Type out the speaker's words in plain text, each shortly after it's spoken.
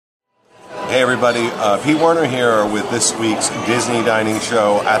Hey everybody, Pete Werner here with this week's Disney Dining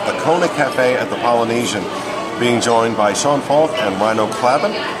Show at the Kona Cafe at the Polynesian, being joined by Sean Falk and Rhino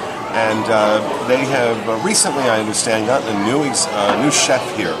Clavin. And they have recently, I understand, gotten a new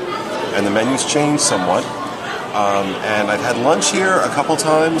chef here, and the menu's changed somewhat. And I've had lunch here a couple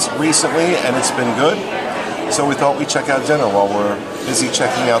times recently, and it's been good. So we thought we'd check out dinner while we're busy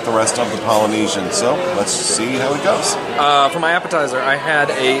checking out the rest of the Polynesian. So let's see how it goes. For my appetizer, I had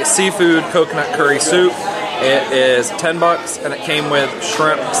a seafood coconut curry soup. It is $10, and it came with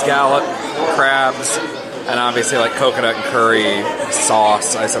shrimp, scallop, crabs, and obviously like coconut and curry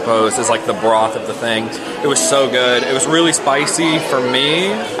sauce, I suppose, is like the broth of the thing. It was so good. It was really spicy for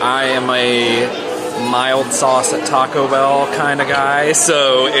me. I am a mild sauce at Taco Bell kind of guy,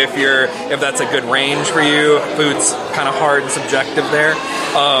 so if that's a good range for you, food's kind of hard and subjective there.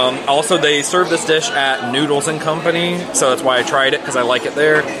 Also, they serve this dish at Noodles and Company, so that's why I tried it, because I like it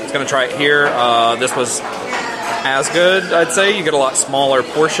there. I was going to try it here. This was as good, I'd say. You get a lot smaller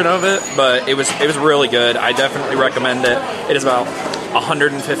portion of it, but it was really good. I definitely recommend it. It is about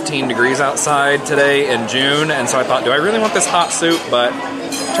 115 degrees outside today in June, and so I thought, do I really want this hot soup? But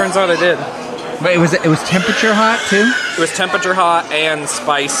turns out I did. But it was temperature hot too? It was temperature hot and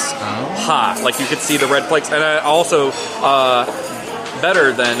spice hot. Like you could see the red flakes. And also,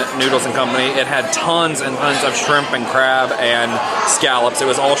 better than Noodles and Company, it had tons and tons of shrimp and crab and scallops. It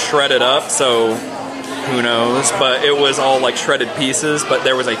was all shredded up, so who knows? But it was all like shredded pieces, but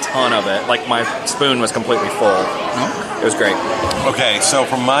there was a ton of it. Like my spoon was completely full. It was great. Okay, so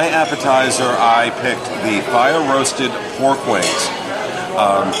for my appetizer, I picked the fire-roasted pork wings.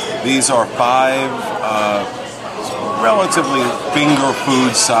 These are 5 relatively finger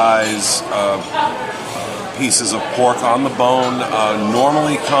food size pieces of pork on the bone.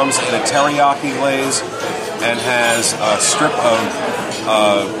 Normally comes in a teriyaki glaze and has a strip of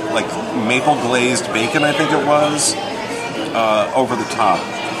like maple glazed bacon, I think it was, over the top.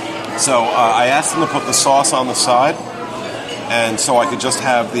 So I asked them to put the sauce on the side, and so I could just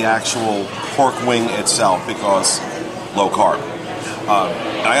have the actual pork wing itself because low carb.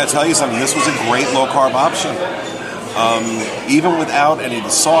 I gotta tell you something, this was a great low-carb option. Even without any of the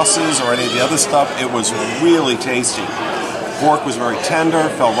sauces or any of the other stuff, it was really tasty. Pork was very tender,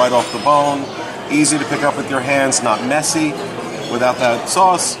 fell right off the bone, easy to pick up with your hands, not messy. Without that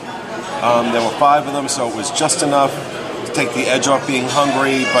sauce, there were 5 of them, so it was just enough to take the edge off being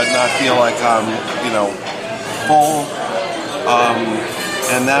hungry, but not feel like I'm, full.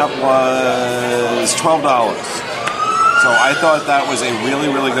 And that was $12. So I thought that was a really,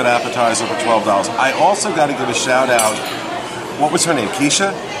 really good appetizer for $12. I also got to give a shout out. What was her name?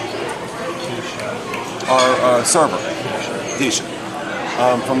 Keisha? Our server, Keisha,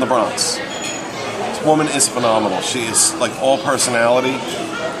 from the Bronx. This woman is phenomenal. She is like all personality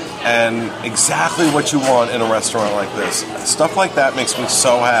and exactly what you want in a restaurant like this. Stuff like that makes me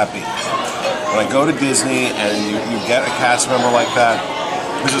so happy. When I go to Disney and you get a cast member like that,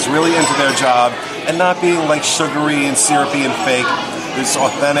 who's just really into their job and not being like sugary and syrupy and fake. They're just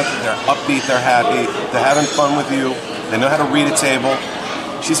authentic, they're upbeat, they're happy, they're having fun with you, they know how to read a table.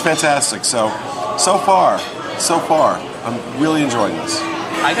 She's fantastic. So far, I'm really enjoying this.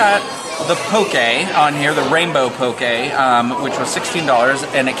 I got the poke on here, the rainbow poke, which was $16,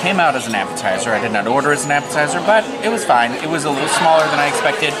 and it came out as an appetizer. I did not order as an appetizer, but it was fine. It was a little smaller than I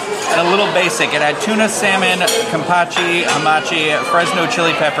expected, and a little basic. It had tuna, salmon, kampachi, hamachi, Fresno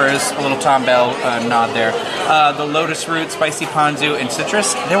chili peppers, a little Tom Bell nod there, the lotus root, spicy ponzu, and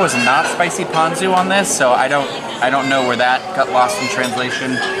citrus. There was not spicy ponzu on this, so I don't know where that got lost in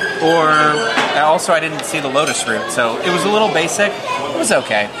translation. Or also I didn't see the lotus root, so it was a little basic. It was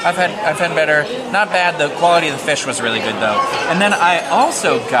okay. I've had better. Not bad. The quality of the fish was really good though. And then I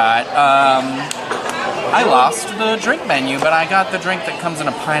also got I lost the drink menu, but I got the drink that comes in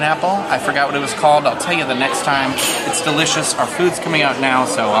a pineapple. I forgot what it was called. I'll tell you the next time. It's delicious. Our food's coming out now,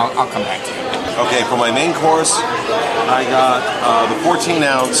 so I'll come back to you. Okay, for my main course, I got the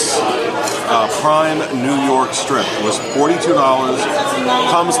 14-ounce prime New York strip. It was $42.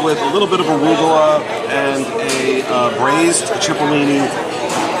 Comes with a little bit of arugula and a braised cipollini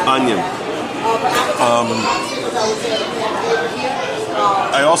onion.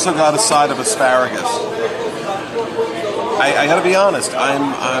 I also got a side of asparagus. I gotta be honest,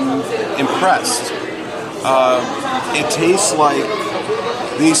 I'm impressed. It tastes like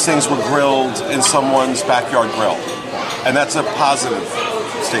these things were grilled in someone's backyard grill. And that's a positive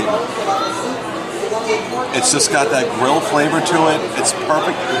statement. It's just got that grill flavor to it. It's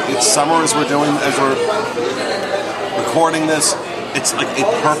perfect. It's summer as we're recording this. It's like a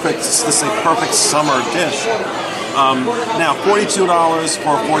perfect summer dish. Now, $42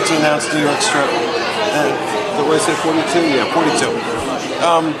 for a 14-ounce New York strip. What did I say, 42? Yeah, 42.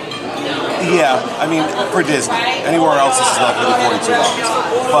 Yeah, I mean, for Disney. Anywhere else, this is not going to be $42.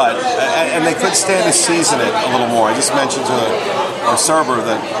 But, and they could stand to season it a little more. I just mentioned to our server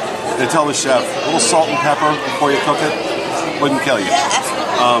that they tell the chef, a little salt and pepper before you cook it wouldn't kill you.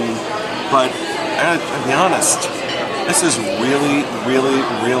 But, to be honest, this is really, really,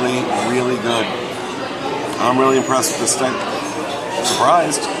 really, really good. I'm really impressed with this steak.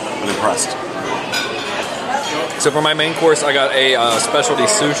 Surprised, but impressed. So for my main course, I got a specialty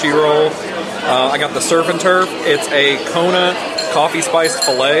sushi roll. I got the surf and turf. It's a Kona coffee spiced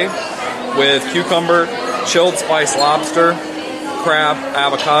fillet with cucumber, chilled spiced lobster, crab,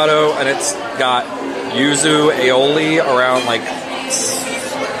 avocado, and it's got yuzu aioli around, like,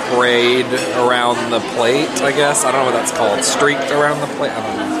 sprayed around the plate, I guess. I don't know what that's called. Streaked around the plate? I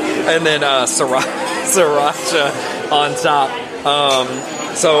don't know. And then sriracha on top.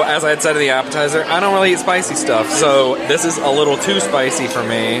 So, as I had said in the appetizer, I don't really eat spicy stuff, so this is a little too spicy for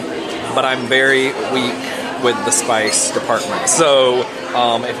me, but I'm very weak with the spice department. So,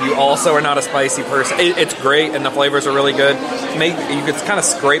 if you also are not a spicy person, it's great and the flavors are really good. You could kind of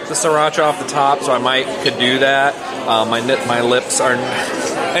scrape the sriracha off the top, so I could do that. My lips are numb.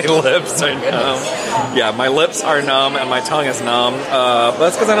 Yeah, my lips are numb and my tongue is numb, but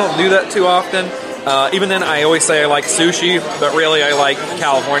that's because I don't do that too often. Even then, I always say I like sushi, but really I like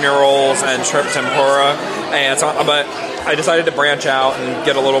California rolls and shrimp tempura. And so, but I decided to branch out and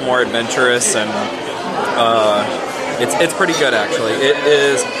get a little more adventurous, and it's pretty good actually. It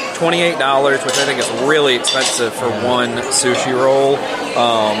is $28, which I think is really expensive for one sushi roll,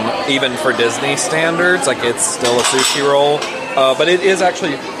 even for Disney standards. Like, it's still a sushi roll, but it is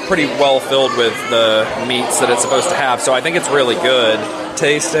actually pretty well filled with the meats that it's supposed to have. So I think it's really good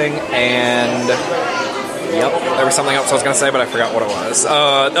tasting. And yep, there was something else I was going to say, but I forgot what it was.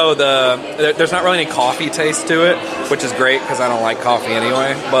 There's not really any coffee taste to it, which is great because I don't like coffee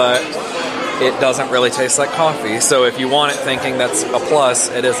anyway, but it doesn't really taste like coffee. So if you want it thinking that's a plus,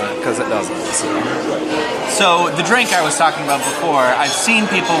 it isn't, because it doesn't. So the drink I was talking about before, I've seen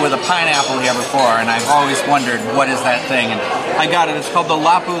people with a pineapple here before, and I've always wondered, what is that thing? And I got it. It's called the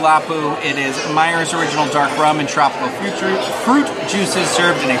Lapu Lapu. It is Meyer's Original Dark Rum and tropical fruit juices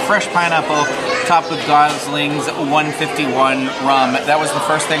served in a fresh pineapple, topped with Gosling's 151 rum. That was the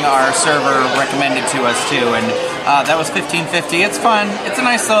first thing our server recommended to us too, and that was $15.50. It's fun. It's a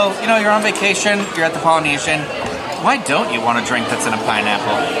nice little, you're on vacation, you're at the Polynesian. Why don't you want a drink that's in a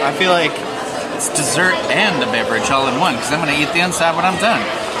pineapple? I feel like it's dessert and a beverage all in one, because I'm going to eat the inside when I'm done.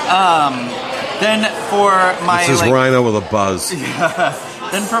 Then for my... This is Rhino with a buzz.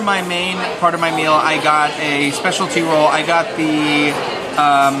 Then for my main part of my meal, I got a specialty roll. I got the...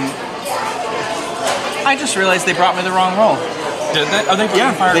 I just realized they brought me the wrong roll. Did they? Oh,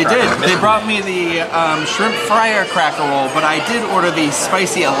 they did. They brought me the shrimp fryer cracker roll, but I did order the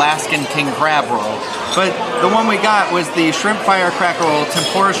spicy Alaskan king crab roll. But the one we got was the shrimp fryer cracker roll,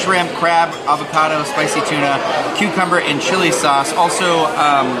 tempura shrimp, crab, avocado, spicy tuna, cucumber, and chili sauce. Also,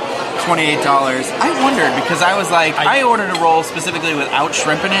 $28. I wondered, because I was like, I ordered a roll specifically without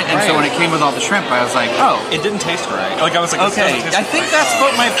shrimp in it, and so when it came with all the shrimp, I was like, oh. It didn't taste right. Like, I was like, okay. I think that's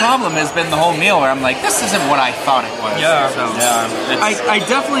what my problem has been the whole meal, where I'm like, this isn't what I thought it was. Yeah. So, yeah.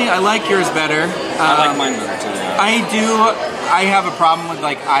 I like yours better. I like mine better too. Yeah. I have a problem with,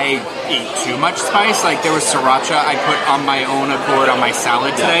 like, I eat too much spice. Like, there was sriracha I put on my own accord on my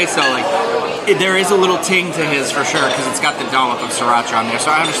salad today, so, like, there is a little ting to his for sure, because it's got the dollop of sriracha on there,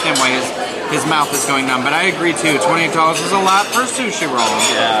 so I understand why his mouth is going numb. But I agree too, $28 is a lot for a sushi roll.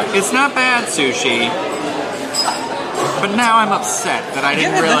 Yeah. It's not bad sushi, but now I'm upset that I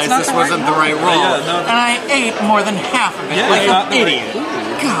didn't realize this wasn't the right roll, and I ate more than half of it like an idiot.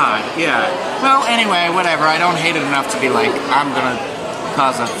 God, yeah. Well, anyway, whatever. I don't hate it enough to be like, I'm gonna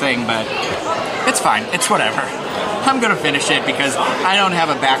cause a thing, but it's fine. It's whatever. I'm gonna finish it because I don't have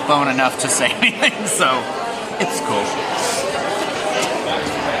a backbone enough to say anything, so it's cool.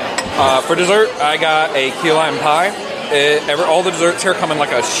 For dessert, I got a key lime pie. All the desserts here come in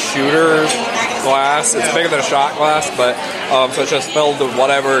like a shooter glass. It's bigger than a shot glass, but so it's just filled with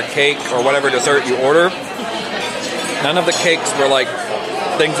whatever cake or whatever dessert you order. None of the cakes were like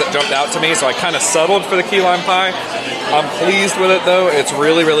things that jumped out to me, so I kind of settled for the key lime pie. I'm pleased with it though. It's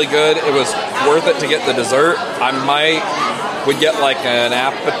really, really good. It was worth it to get the dessert. Would get like an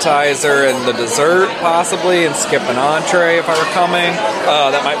appetizer and the dessert possibly, and skip an entree if I were coming.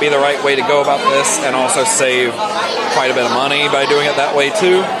 That might be the right way to go about this, and also save quite a bit of money by doing it that way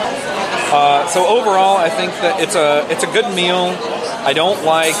too. So overall, I think that it's a good meal. I don't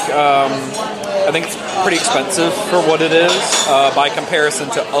like I think it's pretty expensive for what it is by comparison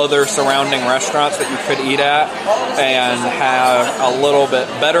to other surrounding restaurants that you could eat at and have a little bit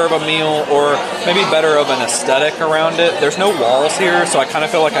better of a meal or maybe better of an aesthetic around it. There's no walls here, so I kind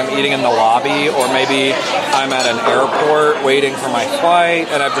of feel like I'm eating in the lobby, or maybe I'm at an airport waiting for my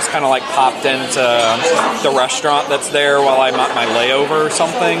flight and I've just kind of like popped into the restaurant that's there while I'm at my layover or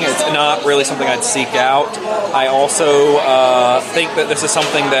something. It's not really something I'd seek out. I also think that this is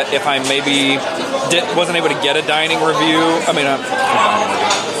something that if I maybe wasn't able to get a dining review,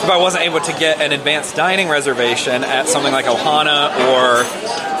 if I wasn't able to get an advanced dining reservation at something like Ohana or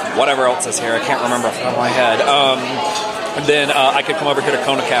whatever else is here, I can't remember off the top of my head, then I could come over here to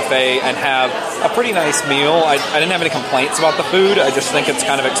Kona Cafe and have a pretty nice meal. I didn't have any complaints about the food. I just think it's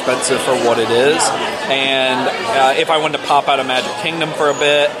kind of expensive for what it is. And if I wanted to pop out of Magic Kingdom for a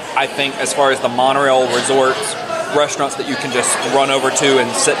bit, I think as far as the monorail resorts, restaurants that you can just run over to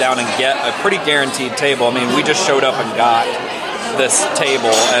and sit down and get a pretty guaranteed table. I mean, we just showed up and got this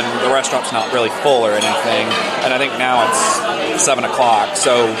table and the restaurant's not really full or anything, and I think now it's 7 o'clock,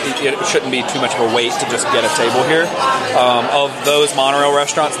 so it shouldn't be too much of a wait to just get a table here. Of those monorail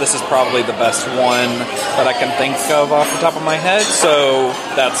restaurants, this is probably the best one that I can think of off the top of my head, so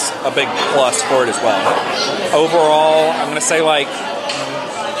that's a big plus for it as well. Overall, I'm going to say like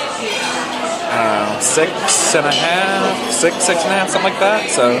 6.5, something like that.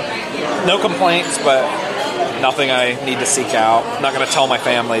 So no complaints, but nothing I need to seek out. I'm not going to tell my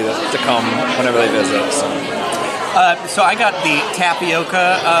family to come whenever they visit. So I got the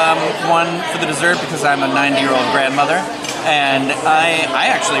tapioca one for the dessert because I'm a 90-year-old grandmother, and I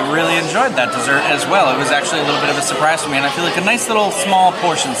actually really enjoyed that dessert as well. It was actually a little bit of a surprise for me, and I feel like a nice little small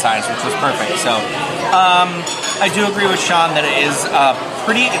portion size, which was perfect. So I do agree with Sean that it is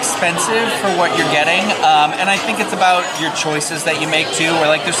pretty expensive for what you're getting, and I think it's about your choices that you make too, where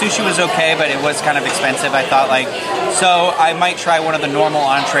like the sushi was okay, but it was kind of expensive. I thought so I might try one of the normal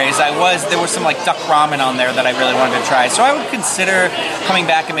entrees. There was some like duck ramen on there that I really wanted to try, so I would consider coming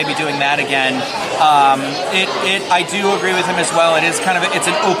back and maybe doing that again. I do agree with him as well. It's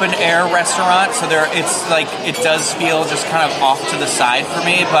an open air restaurant, so it does feel just kind of off to the side for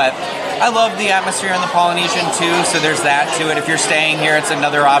me, but I love the atmosphere in the Polynesian too, so there's that to it. If you're staying here, it's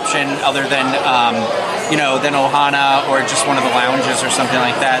another option other than than Ohana or just one of the lounges or something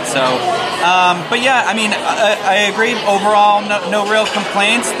like that. So, but yeah, I mean, I agree. Overall, no real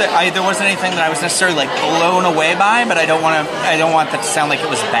complaints. There wasn't anything that I was necessarily like blown away by, but I don't want that to sound like it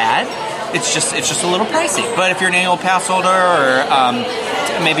was bad. It's just a little pricey. But if you're an annual pass holder or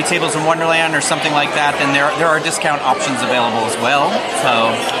maybe Tables in Wonderland or something like that, then there are discount options available as well.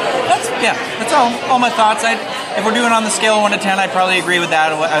 So that's all my thoughts. If we're doing on the scale of 1 to 10, I'd probably agree with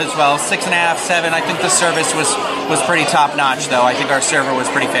that as well. 6.5, 7. I think the service was pretty top notch, though. I think our server was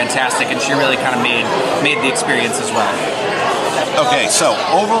pretty fantastic, and she really kind of made the experience as well. Okay, so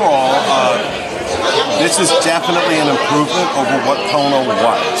overall, this is definitely an improvement over what Kona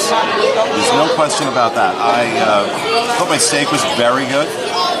was. There's no question about that. I thought my steak was very good.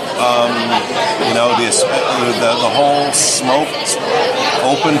 The whole smoked,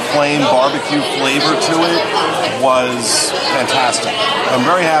 open flame barbecue flavor to it was fantastic. I'm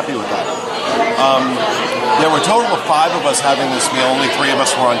very happy with that. There were a total of 5 of us having this meal. Only 3 of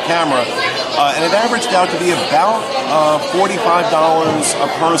us were on camera. And it averaged out to be about $45 a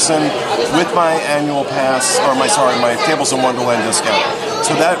person with my annual pass, my Tables in Wonderland discount.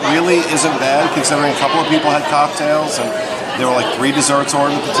 So that really isn't bad, considering a couple of people had cocktails and there were like 3 desserts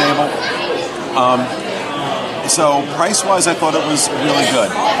ordered at the table. So price-wise, I thought it was really good.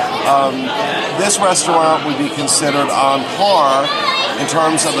 This restaurant would be considered on par in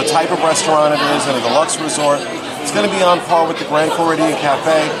terms of the type of restaurant it is in a deluxe resort. It's going to be on par with the Grand Floridian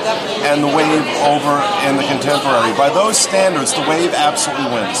Cafe and the Wave over in the Contemporary. By those standards, the Wave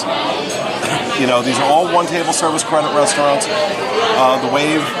absolutely wins. These are all one-table service credit restaurants. The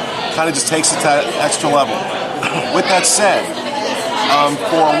Wave kind of just takes it to that extra level. With that said,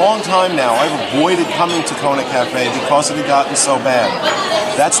 for a long time now, I've avoided coming to Kona Cafe because it had gotten so bad.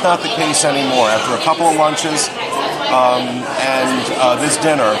 That's not the case anymore. After a couple of lunches and this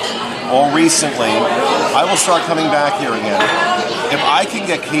dinner, all recently, I will start coming back here again. If I can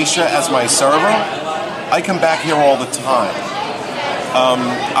get Keisha as my server, I come back here all the time.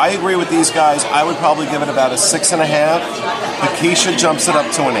 I agree with these guys. I would probably give it about a 6.5, but Keisha jumps it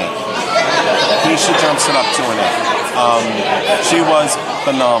up to an 8. Keisha jumps it up to an 8. She was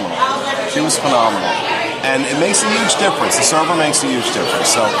phenomenal. And it makes a huge difference. The server makes a huge difference.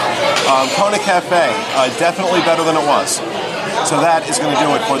 So, Kona Cafe, definitely better than it was. So that is going to do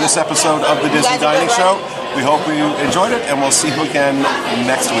it for this episode of the Disney Dining Show. We hope you enjoyed it, and we'll see you again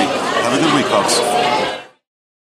next week. Have a good week, folks.